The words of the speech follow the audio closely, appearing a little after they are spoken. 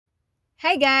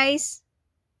Hi guys!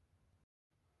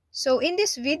 So in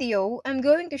this video, I'm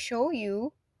going to show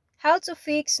you how to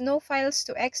fix no files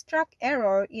to extract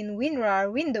error in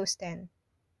Winrar Windows 10.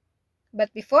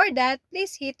 But before that,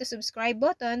 please hit the subscribe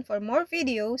button for more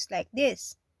videos like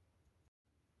this.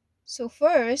 So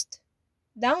first,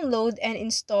 download and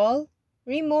install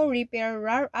Remo Repair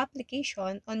RAR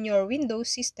application on your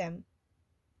Windows system.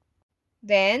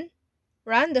 Then,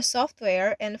 run the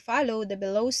software and follow the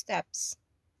below steps.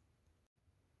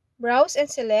 Browse and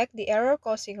select the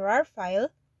error-causing RAR file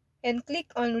and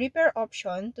click on Repair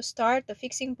option to start the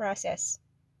fixing process.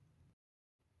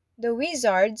 The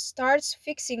wizard starts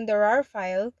fixing the RAR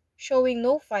file, showing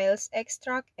no files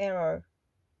extract error.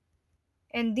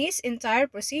 And this entire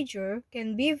procedure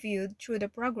can be viewed through the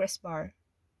progress bar.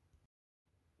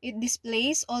 It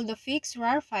displays all the fixed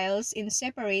RAR files in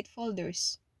separate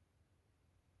folders.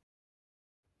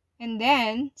 And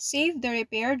then, save the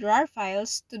repaired RAR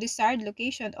files to desired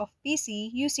location of PC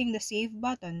using the Save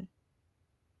button.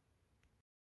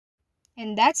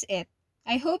 And that's it.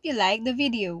 I hope you liked the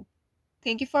video.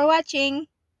 Thank you for watching.